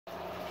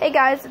Hey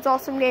guys, it's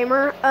Awesome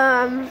Gamer.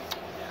 I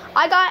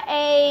got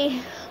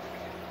a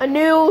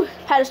new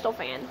pedestal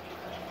fan.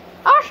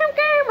 Awesome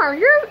Gamer,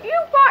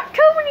 you've got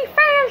too many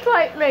fans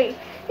lately.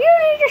 You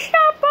need to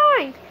stop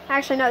buying.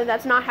 Actually, no,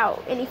 that's not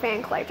how any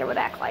fan collector would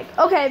act like.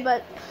 Okay,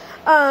 but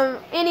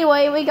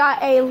anyway, we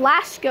got a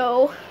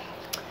Lasko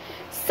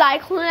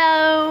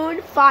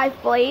Cyclone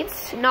 5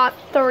 blades, not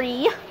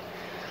 3.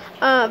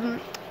 I'm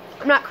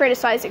not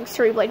criticizing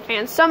 3-blade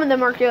fans. Some of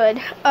them are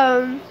good.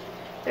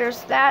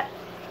 There's that.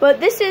 But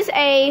this is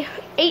a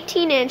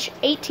 18-inch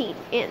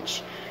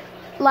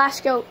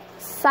Lasko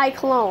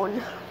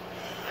Cyclone.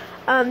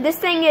 This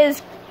thing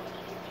is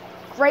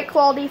great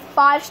quality,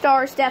 5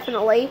 stars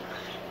definitely.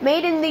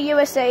 Made in the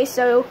USA,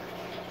 so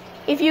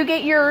if you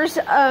get yours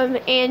and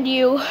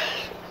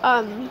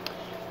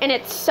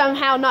it's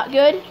somehow not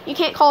good, you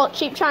can't call it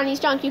cheap Chinese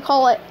junk, you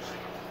call it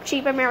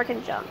cheap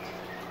American junk.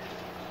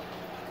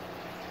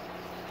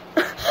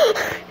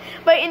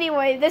 But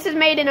anyway, this is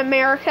made in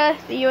America,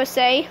 the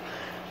USA.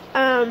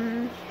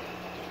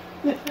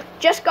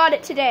 Just got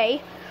it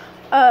today.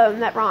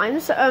 That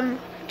rhymes.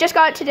 Just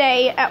got it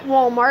today at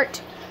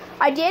Walmart.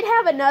 I did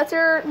have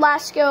another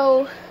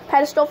Lasko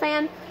pedestal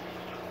fan.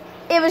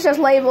 It was just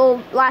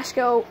labeled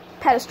Lasko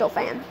pedestal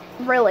fan.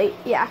 Really,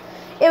 yeah.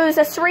 It was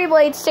a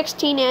 3-blade,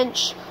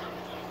 16-inch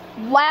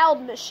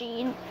loud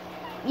machine.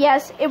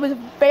 Yes, it was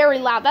very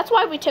loud. That's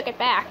why we took it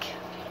back.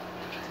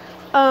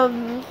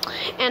 And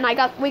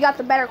we got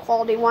the better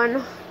quality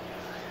one.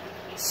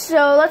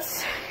 So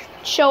let's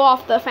show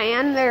off the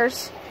fan.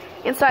 There's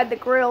inside the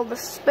grill the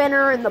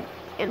spinner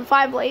and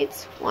 5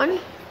 blades. 1,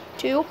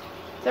 2,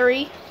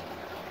 3,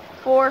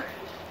 4,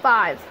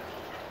 5.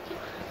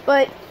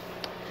 But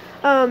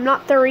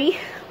not 3.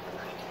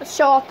 Let's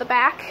show off the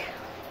back,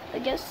 I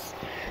guess.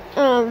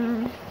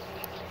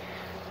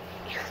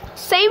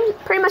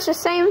 Pretty much the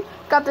same.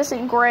 Got this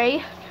in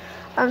gray.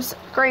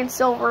 Gray and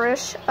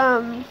silverish.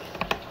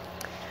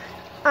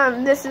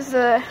 This is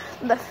the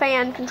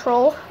fan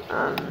control.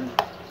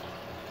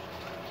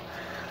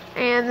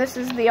 And this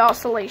is the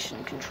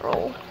oscillation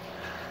control,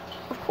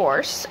 of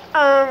course.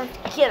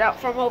 Get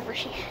out from over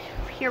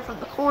here from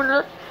the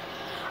corner.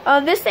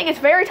 This thing is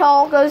very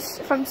tall, goes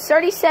from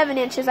 37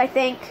 inches, I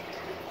think,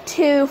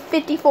 to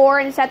 54,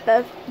 and it's at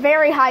the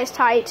very highest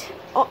height,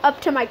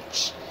 up to my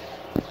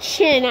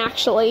chin,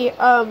 actually.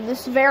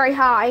 This is very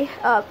high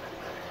up.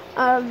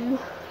 And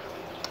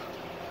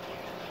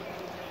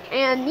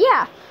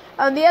yeah,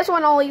 the other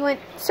one only went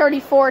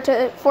 34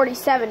 to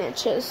 47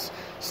 inches.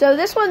 So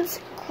this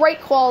one's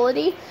great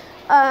quality.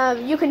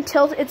 You can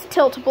tilt, it's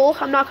tiltable.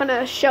 I'm not going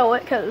to show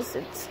it because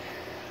it's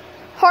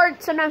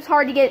sometimes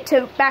hard to get it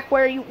to back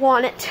where you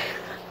want it.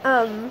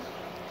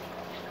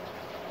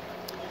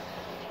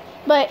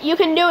 But you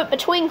can do it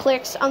between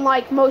clicks,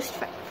 unlike most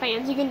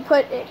fans. You can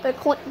put it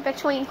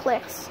between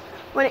clicks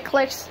when it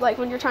clicks, like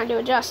when you're trying to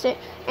adjust it.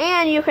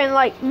 And you can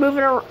like move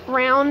it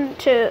around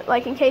to,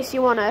 like, in case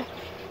you want to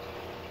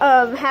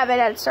have it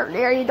at a certain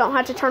area. You don't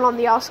have to turn on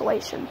the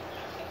oscillation.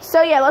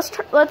 So yeah,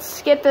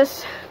 let's get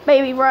this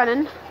baby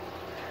running.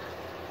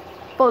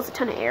 Blows a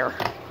ton of air.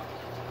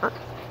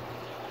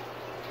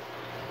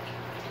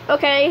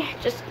 Okay,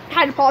 just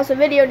had to pause the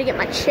video to get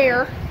my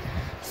chair.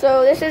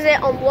 So this is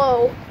it on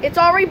low. It's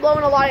already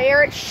blowing a lot of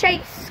air. It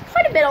shakes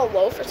quite a bit on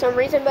low for some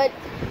reason, but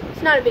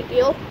it's not a big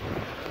deal.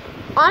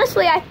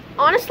 Honestly, I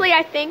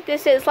think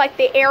this is like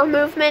the air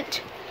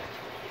movement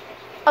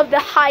of the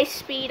high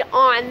speed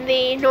on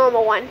the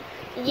normal one.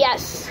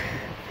 Yes.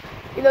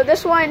 You know,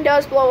 this one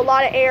does blow a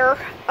lot of air.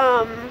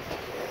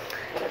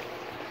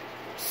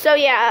 So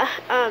yeah,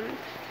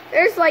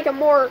 there's like a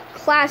more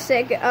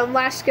classic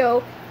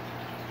Lasko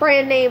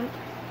brand name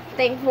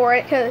thing for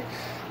it, because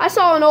I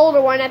saw an older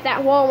one at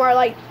that Walmart,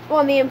 like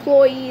on the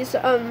employees'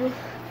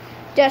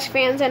 desk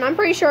fans, and I'm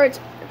pretty sure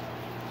it's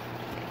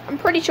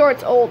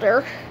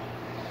older.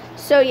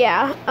 So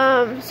yeah,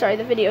 sorry,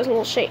 the video's a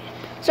little shaky.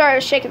 Sorry, I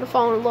was shaking the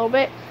phone a little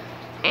bit,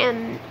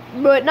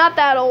 but not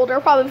that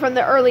older, probably from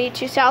the early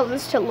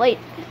 2000s to late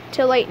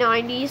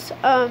 90s.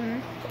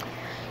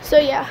 So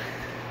yeah,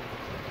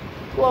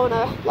 blowing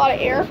a lot of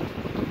air.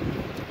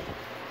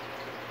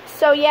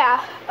 So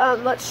yeah,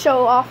 let's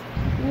show off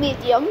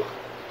medium.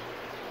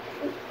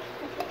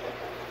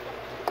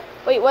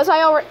 Wait, was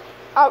I already?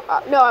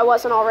 No, I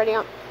wasn't already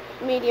on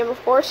medium,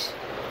 of course.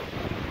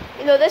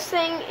 You know, this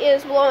thing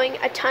is blowing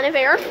a ton of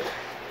air.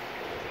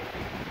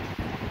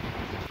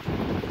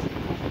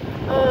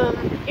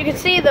 You can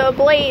see the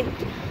blade,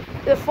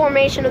 the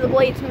formation of the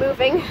blades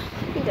moving.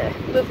 I need to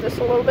move this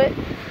a little bit.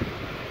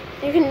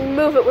 You can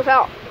move it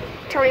without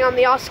turning on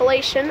the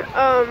oscillation.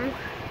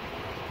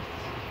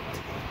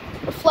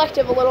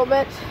 Reflective a little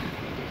bit.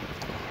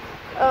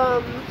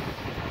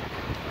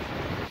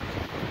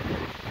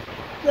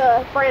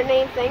 The brand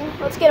name thing.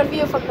 Let's get a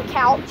view from the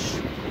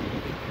couch.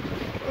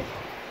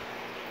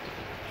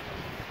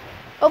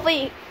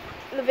 Hopefully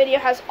the video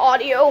has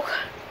audio.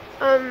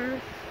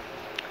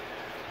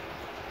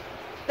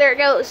 There it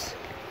goes.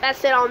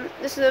 That's it.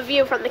 This is a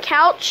view from the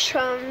couch.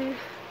 You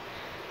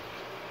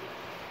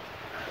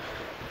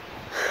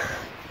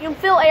can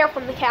feel air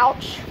from the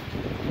couch.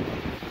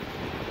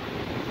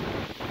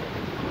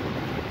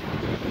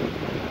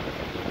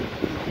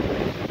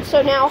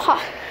 So now,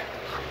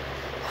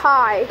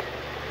 high.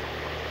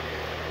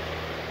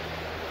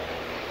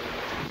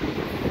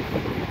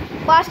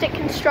 Plastic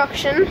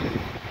construction.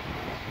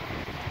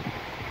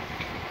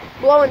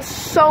 Blowing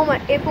so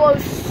much, it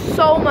blows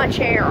so much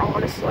air,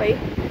 honestly,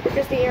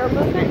 because the air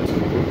movement.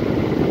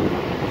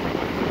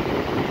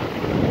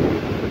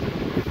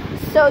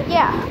 So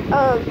yeah,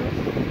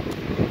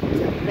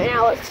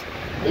 now let's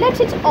let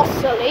it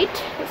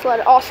oscillate. Let's let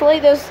it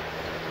oscillate. There's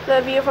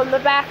the view from the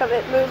back of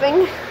it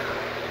moving.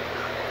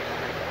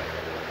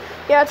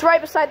 Yeah, it's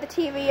right beside the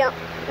TV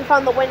in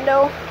front of the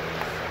window.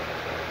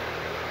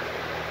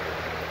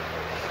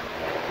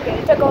 Okay,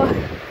 it took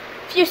a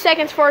few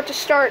seconds for it to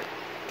start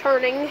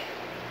turning,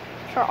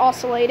 start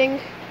oscillating.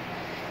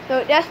 So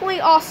it definitely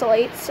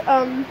oscillates.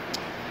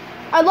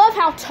 I love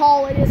how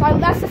tall it is.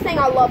 That's the thing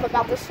I love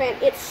about this fan.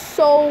 It's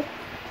so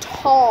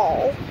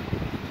tall.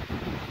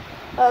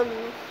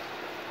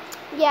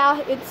 Yeah,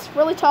 it's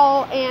really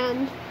tall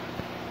and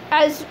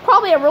has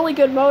probably a really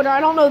good motor. I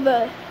don't know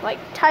the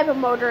type of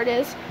motor it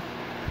is,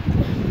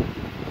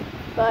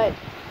 but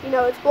you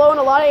know, it's blowing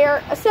a lot of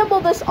air.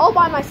 Assembled this all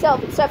by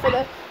myself except for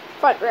the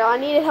front rail. I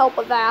needed help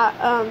with that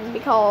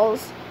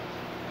because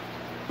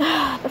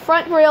the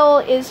front rail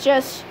is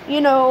just,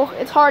 you know,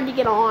 it's hard to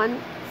get on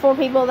for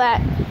people that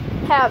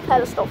have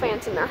pedestal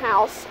fans in their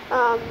house.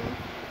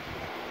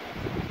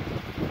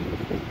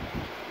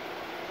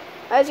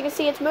 As you can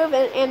see, it's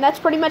moving, and that's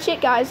pretty much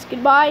it, guys.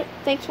 Goodbye.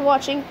 Thanks for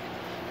watching.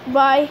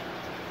 Bye.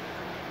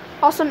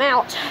 Awesome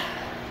out.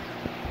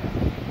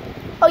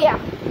 Oh yeah,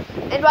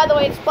 and by the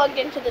way, it's plugged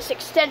into this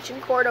extension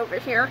cord over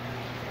here,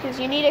 because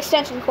you need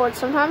extension cords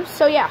sometimes.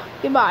 So yeah,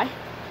 goodbye.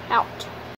 Out.